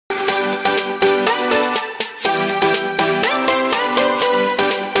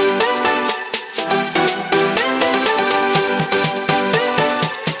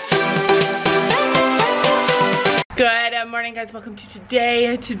morning, guys. Welcome to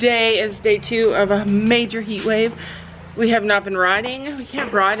today. Today is day 2 of a major heat wave. We have not been riding. We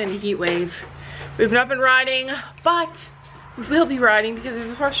can't ride in a heat wave. We've not been riding, but we will be riding because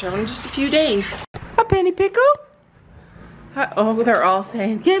there's a horse show in just a few days. A penny pickle? Oh, they're all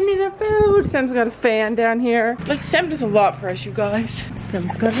saying, give me the food. Sam's got a fan down here. Like, Sam does a lot for us, you guys.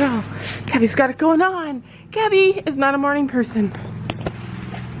 Sam's got it all. Gabby's got it going on. Gabby is not a morning person.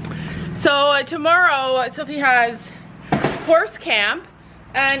 So tomorrow, Sophie has horse camp.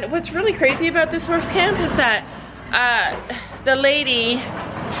 And what's really crazy about this horse camp is that the lady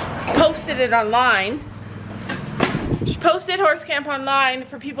posted it online. She posted horse camp online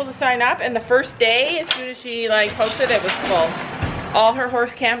for people to sign up, and the first day, as soon as she like posted, it was full. All her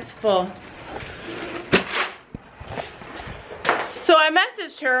horse camps full. So I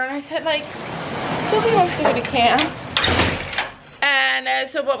messaged her and I said, like, Sophie wants to go to camp.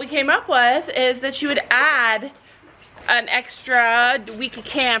 And so what we came up with is that she would add an extra week of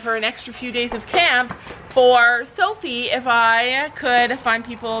camp or an extra few days of camp for Sophie if I could find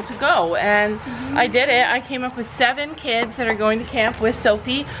people to go. And I did it. I came up with 7 kids that are going to camp with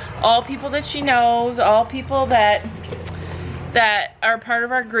Sophie. All people that she knows, all people that are part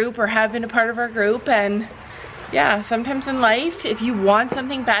of our group or have been a part of our group. And yeah, sometimes in life, if you want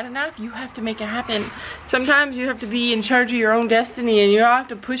something bad enough, you have to make it happen. Sometimes you have to be in charge of your own destiny and you have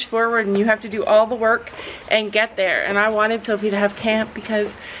to push forward and you have to do all the work and get there. And I wanted Sophie to have camp because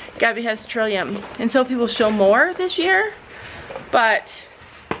Gabby has Trillium. And Sophie will show more this year, but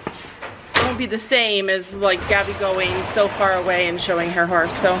it won't be the same as like Gabby going so far away and showing her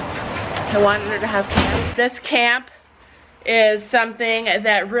horse. So I wanted her to have camp. This camp is something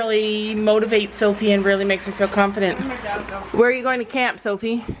that really motivates Sophie and really makes her feel confident. Where are you going to camp,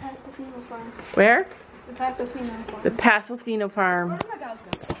 Sophie? Pasofino Farm. Where? The Pasofino Farm. The Pasofino Farm.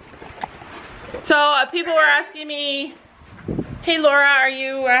 So people were asking me, hey Laura, are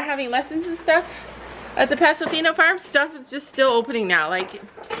you having lessons and stuff at the Pasofino Farm? Stuff is just still opening now. Like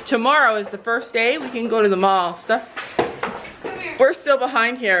tomorrow is the first day we can go to the mall. Stuff. We're still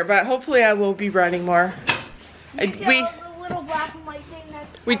behind here, but hopefully I will be riding more.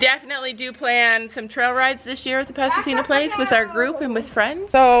 We definitely do plan some trail rides this year at the Pasofino place with our group and with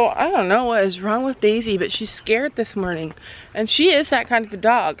friends. So I don't know what is wrong with Daisy, but she's scared this morning. And she is that kind of a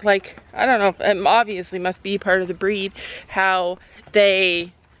dog. Like, I don't know, if it obviously must be part of the breed, how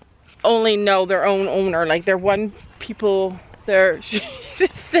they only know their own owner. Like they're one people, she's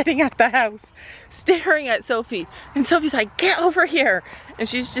just sitting at the house staring at Sophie. And Sophie's like, get over here. And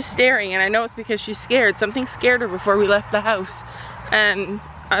she's just staring, and I know it's because she's scared. Something scared her before we left the house. And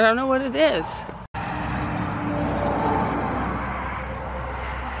I don't know what it is.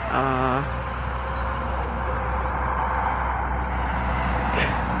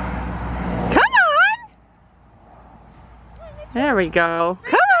 Come on! There we go.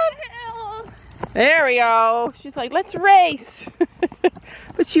 Come on! There we go. She's like, let's race.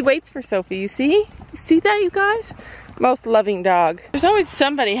 But she waits for Sophie, you see? You see that, you guys? Most loving dog. There's always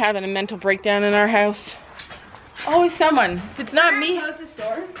somebody having a mental breakdown in our house. Always someone. If it's not me. Close this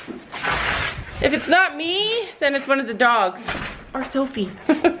door. If it's not me, then it's one of the dogs. Or Sophie.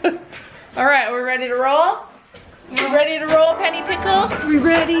 Alright, we're ready to roll? We're ready to roll, Penny Pickle? We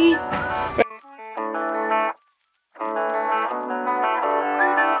ready?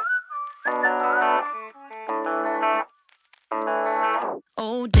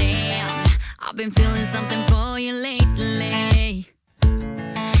 Oh damn, I've been feeling something for you lately.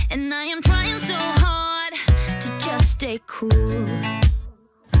 And I am trying so hard to just stay cool.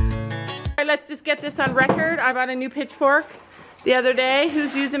 Alright, let's just get this on record. I bought a new pitchfork the other day.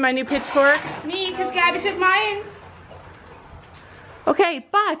 Who's using my new pitchfork? Me, because Gabby took mine. Okay,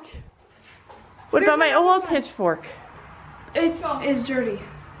 but what about my old pitchfork? It's dirty.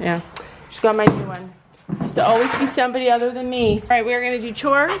 Yeah, she's got my new one. Used to always be somebody other than me. All right, we're gonna do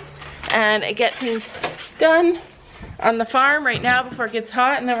chores and get things done on the farm right now before it gets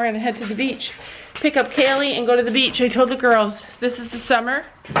hot, and then we're gonna head to the beach, pick up Kaylee and go to the beach. I told the girls this is the summer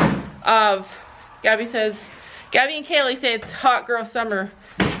of, Gabby and Kaylee say it's hot girl summer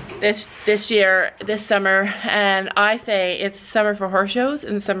this summer, and I say it's summer for horse shows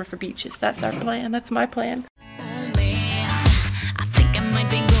and summer for beaches. That's our plan. That's my plan. Oh man, I think I might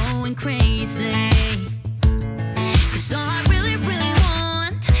be going crazy. Cause all I really, really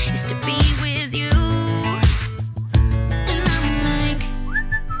want is to be with you. And I'm like,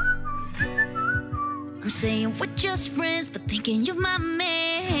 I'm saying we're just friends, but thinking you're my man.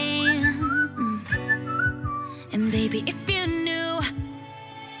 And baby, if you knew,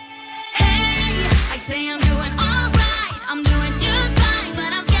 hey, I say I'm doing alright, I'm doing just fine,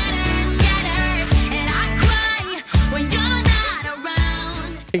 but I'm scattered, and I cry when you're not.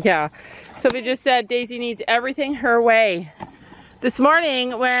 Yeah. Sophie just said Daisy needs everything her way. This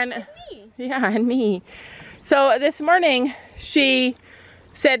morning when... And me. Yeah, and me. So this morning she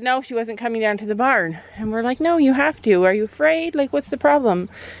said no, she wasn't coming down to the barn. And we're like, no, you have to. Are you afraid? Like, what's the problem?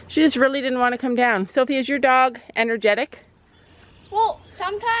 She just really didn't want to come down. Sophie, is your dog energetic? Well,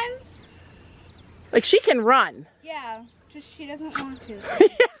 sometimes. Like, she can run. Yeah, just she doesn't want to.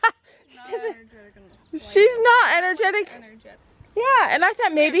 Yeah. She's not energetic. Yeah, and I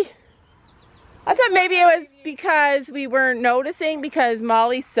thought maybe it was because we weren't noticing because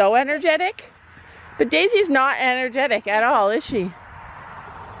Molly's so energetic. But Daisy's not energetic at all, is she?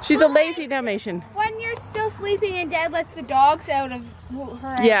 She's a lazy Dalmatian. When you're still sleeping and Dad lets the dogs out of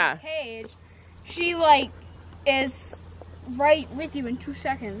her cage, she like is right with you in 2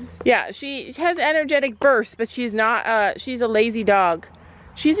 seconds. Yeah, she has energetic bursts, but she's not. She's a lazy dog.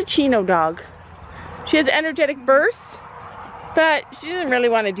 She's a Chino dog. She has energetic bursts, but she doesn't really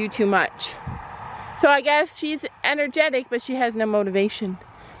want to do too much. So I guess she's energetic, but she has no motivation.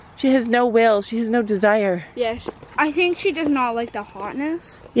 She has no will. She has no desire. Yes, I think she does not like the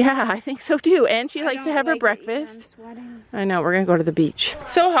hotness. Yeah, I think so too. And she likes to have her breakfast. I'm sweating. I know, we're gonna go to the beach.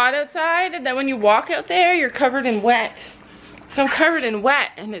 So hot outside, and then when you walk out there, you're covered in wet. So I'm covered in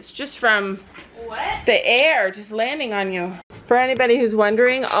wet, and it's just from the air just landing on you. For anybody who's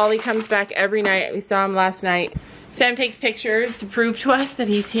wondering, Ollie comes back every night. We saw him last night. Sam takes pictures to prove to us that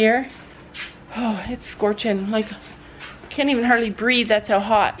he's here. Oh, it's scorching. Like, can't even hardly breathe, that's how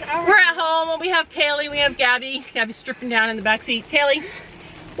hot. We're at home, and we have Kaylee, we have Gabby. Gabby's stripping down in the back seat. Kaylee,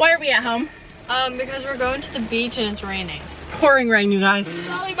 why are we at home? Because we're going to the beach and it's raining. It's pouring rain, you guys.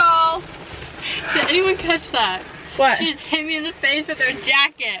 Volleyball! Did anyone catch that? What? She just hit me in the face with her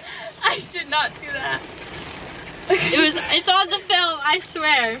jacket. I did not do that. It's on the film, I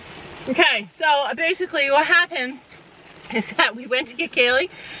swear. Okay, so basically what happened is that we went to get Kaylee,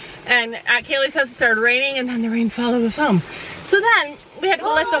 and at Kaylee's house it started raining, and then the rain followed us home. So then we had to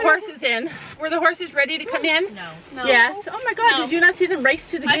let the horses in. Were the horses ready to come in? No. Yes. Oh my God, did you not see them race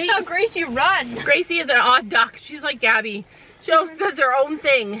to the gate? I saw Gracie run. Gracie is an odd duck. She's like Gabby. She always does her own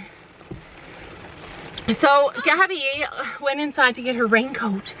thing. So Gabby went inside to get her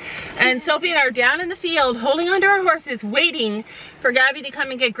raincoat, and Sophie and I are down in the field holding onto our horses waiting for Gabby to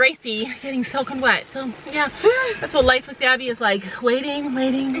come and get Gracie, getting soaking wet. So yeah, that's what life with Gabby is like. Waiting,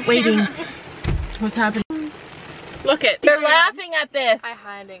 waiting, waiting. What's happening? Look it, they're laughing at this. I'm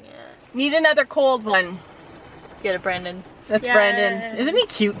hiding it. Need another cold one. Get it, Brandon. That's Brandon. Isn't he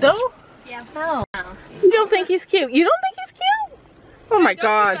cute though? Yeah. No. You don't think he's cute? You don't think he's cute? Oh my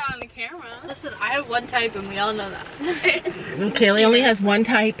God. On the camera. Listen, I have one type and we all know that. Kaylee only has one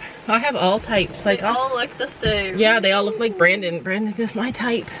type. I have all types. Like they all look the same. Yeah, they all look like Brandon. Brandon is my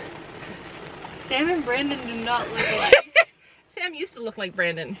type. Sam and Brandon do not look alike. Sam used to look like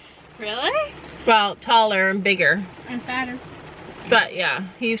Brandon. Really? Well, taller and bigger. And fatter. But yeah,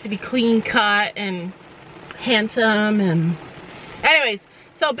 he used to be clean cut and handsome and... Anyways,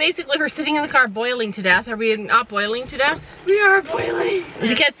 so basically we're sitting in the car boiling to death. Are we not boiling to death? We are boiling.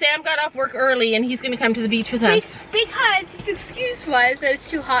 Because Sam got off work early and he's gonna come to the beach with us. Because his excuse was that it's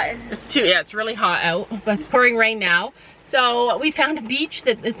too hot. It's really hot out, but it's pouring rain now. So we found a beach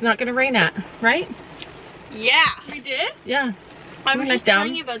that it's not gonna rain at, right? Yeah. We did? Yeah. I was We're just not telling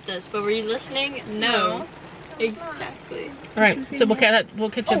dumb. you about this, but were you listening? No. Exactly. All right, so we'll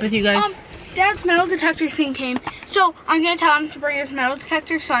catch up with you guys. Dad's metal detector thing came, so I'm gonna tell him to bring his metal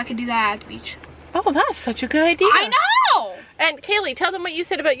detector so I can do that at the beach. Oh, that's such a good idea. I know! And Kaylee, tell them what you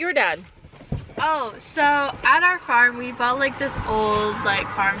said about your dad. Oh, so at our farm we bought like this old like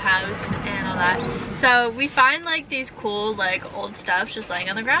farmhouse and all that. So we find like these cool like old stuff just laying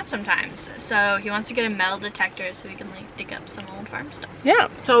on the ground sometimes. So he wants to get a metal detector so we can like dig up some old farm stuff. Yeah,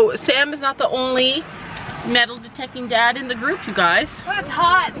 so Sam is not the only metal detecting dad in the group, you guys. Oh, it's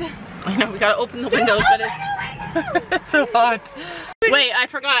hot. I know, we gotta open the windows, but it's so hot. Wait, I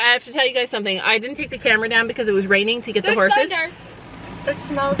forgot, I have to tell you guys something. I didn't take the camera down because it was raining to get the horses. Thunder. It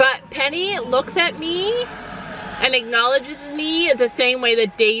smells. But Penny looks at me and acknowledges me the same way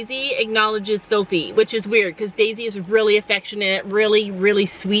that Daisy acknowledges Sophie, which is weird because Daisy is a really affectionate, really, really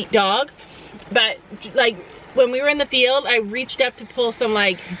sweet dog. But like when we were in the field, I reached up to pull some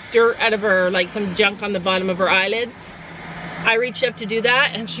like dirt out of her, like some junk on the bottom of her eyelids. I reached up to do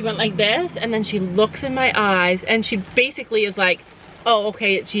that and she went like this, and then she looks in my eyes and she basically is like, oh,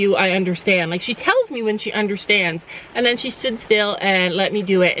 okay, it's you, I understand. Like, she tells me when she understands. And then she stood still and let me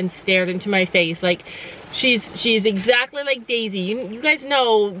do it and stared into my face. Like, she's exactly like Daisy. You guys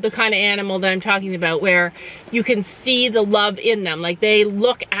know the kind of animal that I'm talking about, where you can see the love in them. Like, they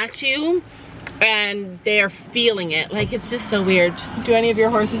look at you and they're feeling it. Like, it's just so weird. Do any of your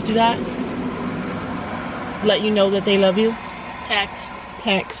horses do that? Let you know that they love you? Tex.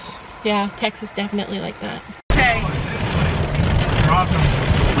 Tex. Yeah, Tex is definitely like that. Okay.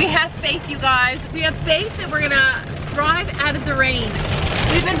 We have faith, you guys. We have faith that we're gonna drive out of the rain.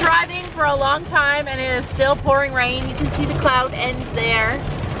 We've been driving for a long time and it is still pouring rain. You can see the cloud ends there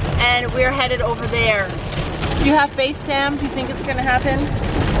and we're headed over there. Do you have faith, Sam? Do you think it's gonna happen?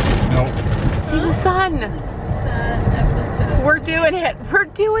 No. See the sun. We're doing it. We're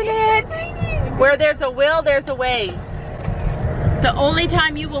doing it. Where there's a will, there's a way. The only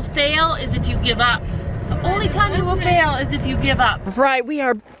time you will fail is if you give up. The only time you will fail is if you give up. Right, we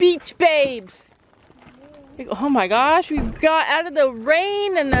are beach babes. Oh my gosh, we got out of the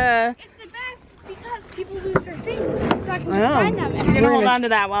rain and the... It's the best because people lose their things, so I can just find them. And I'm gonna hold on to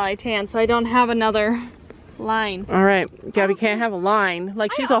that while I tan so I don't have another line. All right, Gabby can't have a line.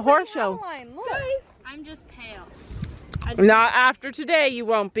 Like she's a horse show. I'm just pale. Not after today, you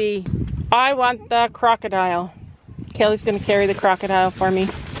won't be. I want the crocodile. Kelly's gonna carry the crocodile for me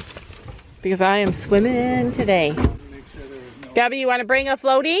because I am swimming today. Gabby, you wanna bring a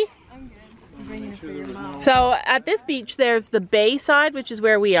floaty? So at this beach there's the bay side, which is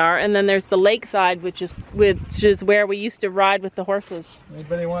where we are, and then there's the lake side, which is where we used to ride with the horses.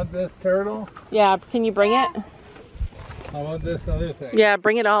 Anybody want this turtle? Yeah, can you bring it? I want this other thing. Yeah,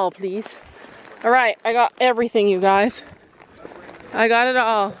 bring it all, please. All right, I got everything, you guys. I got it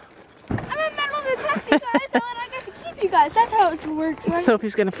all. I'm a metal detective, guys, and I get to keep you guys. That's how it works, right?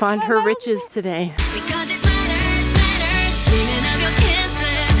 Sophie's gonna find her riches today. Because it matters, matters. Dreaming of your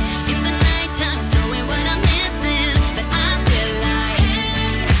kisses in the nighttime, knowing what I'm missing, but I'm still like,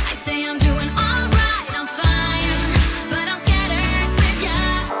 hey, I say I'm doing alright, I'm fine, but I'm scattered, we're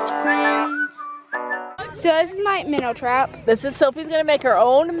just friends. So this is my minnow trap. This is Sophie's gonna make her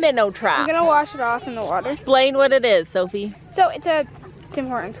own minnow trap. I'm gonna wash it off in the water. Explain what it is, Sophie. So it's a Tim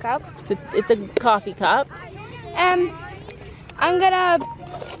Hortons cup. It's a coffee cup. I'm gonna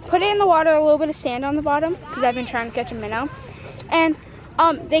put it in the water, a little bit of sand on the bottom, because I've been trying to catch a minnow. And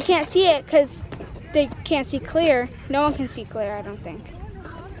they can't see it because they can't see clear. No one can see clear, I don't think.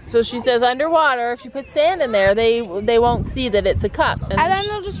 So she says underwater, if she puts sand in there, they won't see that it's a cup. And then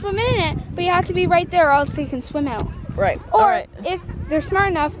they'll just swim in it, but you have to be right there or else they can swim out. Right. Or all right. if they're smart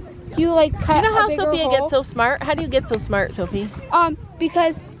enough, you like cut you know how a bigger Sophia hole. gets so smart? How do you get so smart, Sophie?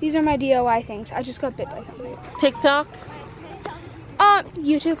 Because these are my DIY things. I just got bit by something. TikTok?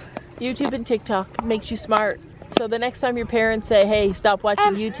 YouTube. YouTube and TikTok makes you smart. So the next time your parents say, hey, stop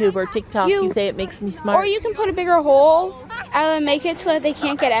watching YouTube or TikTok, you say it makes me smart. Or you can put a bigger hole and make it so that they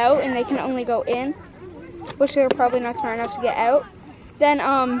can't get out and they can only go in, which they're probably not smart enough to get out. Then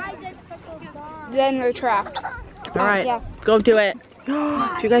they're trapped. All right, yeah. Go do it.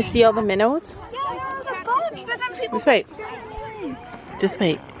 Do you guys see all the minnows? Just wait. Just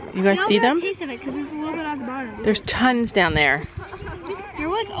wait. You guys see them? Taste of it because there's a little bit at the bottom. There's tons down there. There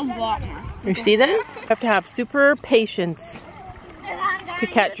was a lot more. You see them? You have to have super patience to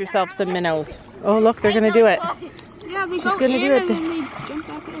catch yourself some minnows. Oh, look, they're gonna do it. Yeah, they She's go gonna in do it. and then they jump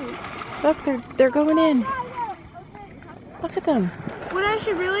back out. Look, they're going in. Look at them. What I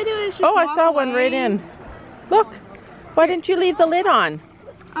should really do is just Oh, I walk saw one away. right in. Look, why didn't you leave the lid on?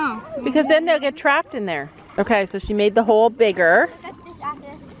 Oh. Because then they'll get trapped in there. Okay, so she made the hole bigger.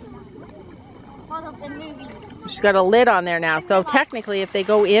 She's got a lid on there now. So technically, if they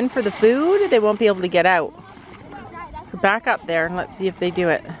go in for the food, they won't be able to get out. So back up there and let's see if they do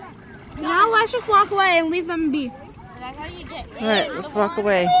it. Now let's just walk away and leave them be. All right, let's walk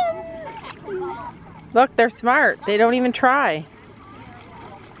away. Look, they're smart. They don't even try.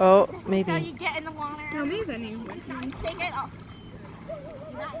 Oh, maybe. Don't leave any.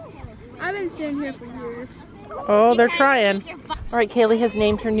 I've been sitting here for years. Oh, they're trying. All right, Kaylee has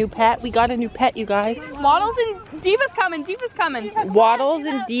named her new pet. We got a new pet, you guys. Waddles and Diva's coming. Diva's coming. Waddles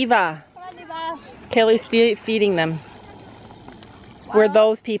and Diva. Kaylee's feeding them. We're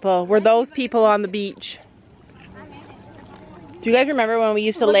those people. We're those people on the beach. Do you guys remember when we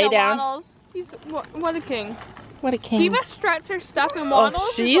used to lay down? Waddles. He's what a king. What a king. Diva struts her stuff and Waddles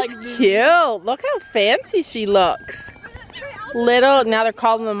Oh, she's is like cute. Look how fancy she looks. Little, now they're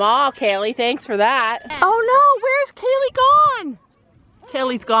calling them all, Kaylee. Thanks for that. Oh no, where's Kaylee gone?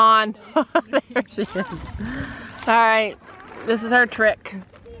 Kaylee's gone. There she is. All right, this is our trick.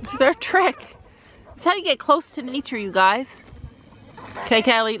 This is our trick. It's how you get close to nature, you guys. Okay,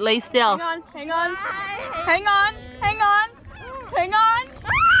 Kaylee, lay still. Hang on, hang on, hang on, hang on, hang on,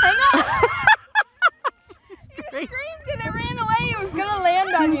 hang on. You screamed and it ran away. It was gonna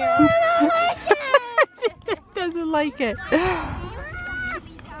land on you. She doesn't like it. I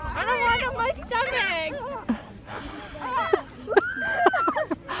don't want to like that.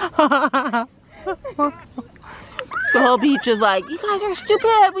 The whole beach is like, you guys are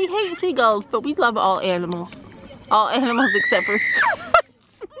stupid. We hate seagulls, but we love all animals. All animals except for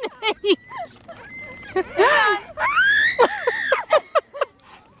snakes.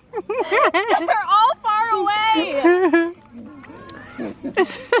 They're all far away.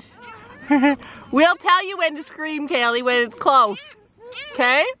 We'll tell you when to scream, Kaylee, when it's close.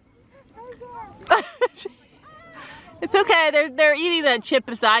 Okay? It's okay. They're eating that chip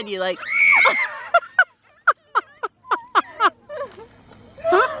beside you, like.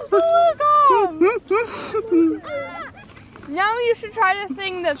 Now you should try this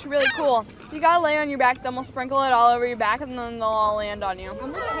thing that's really cool. You gotta lay on your back, then we'll sprinkle it all over your back, and then they'll all land on you. I'm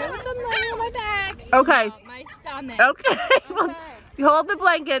okay with them laying on my back. Okay. My stomach. Okay. Well, you hold the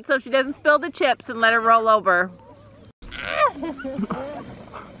blanket so she doesn't spill the chips and let her roll over.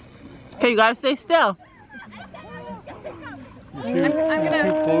 Okay, you gotta stay still. You're too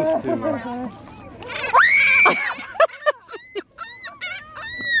close to her.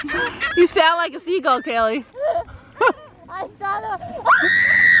 You sound like a seagull, Kaylee. I saw the.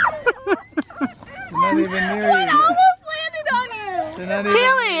 They're not even near you. Almost landed on you. They're not even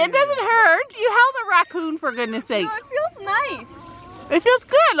Kaylee, near it doesn't hurt. You held a raccoon, for goodness sake. No, it feels nice. It feels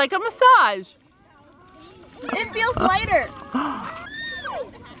good, like a massage. It feels lighter.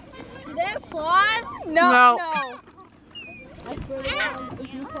 Do they have claws? No. I swear to God,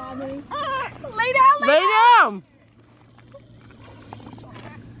 if you claw me. Lay down, Lay down.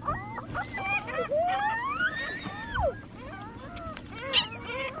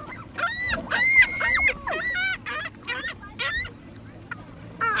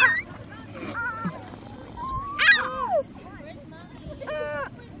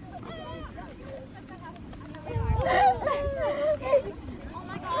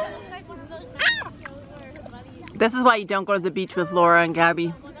 This is why you don't go to the beach with Laura and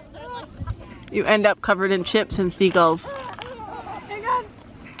Gabby. You end up covered in chips and seagulls. Hang on.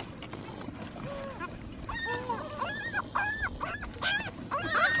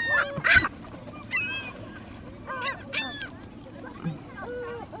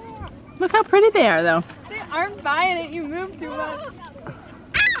 Look how pretty they are, though. They aren't buying it. You move too much.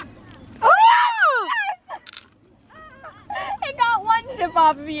 Oh! It got one chip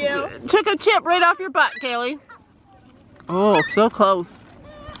off of you. Took a chip right off your butt, Kaylee. Oh, so close.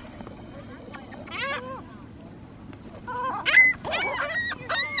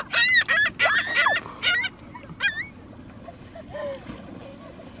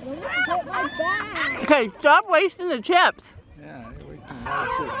 Okay, stop wasting the chips. Yeah, you're wasting a lot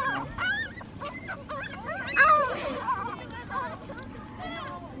of chips,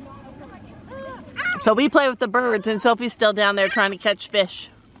 huh? So we play with the birds and Sophie's still down there trying to catch fish.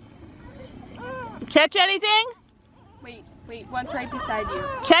 Catch anything? Wait, one's right beside you.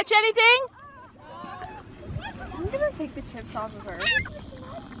 Catch anything? I'm gonna take the chips off of her. Did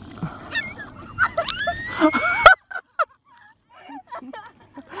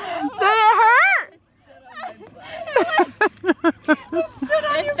it hurt?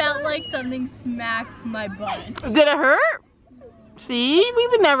 It felt like something smacked my butt. Did it hurt? See, we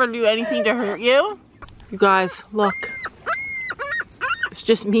would never do anything to hurt you. You guys, look. It's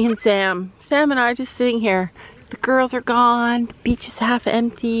just me and Sam. Sam and I are just sitting here. The girls are gone. The beach is half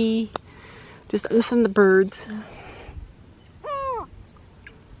empty. Just listen to the birds.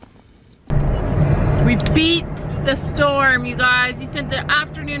 We beat the storm, you guys. We spent the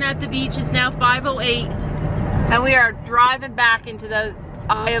afternoon at the beach. It's now 5:08. And we are driving back into the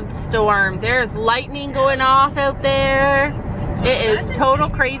eye of the storm. There's lightning going off out there. It is total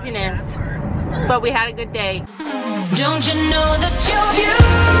craziness. But we had a good day. Don't you know that you're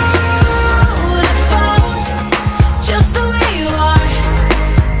beautiful?